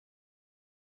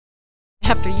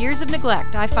After years of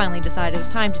neglect, I finally decided it was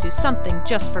time to do something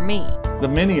just for me. The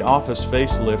mini office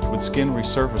facelift with skin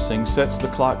resurfacing sets the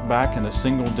clock back in a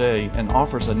single day and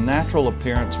offers a natural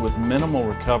appearance with minimal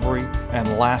recovery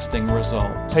and lasting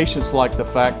results. Patients like the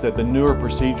fact that the newer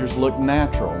procedures look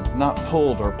natural, not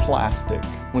pulled or plastic.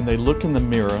 When they look in the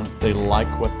mirror, they like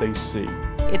what they see.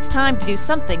 It's time to do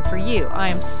something for you. I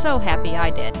am so happy I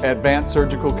did. Advanced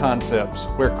Surgical Concepts,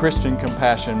 where Christian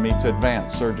compassion meets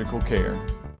advanced surgical care.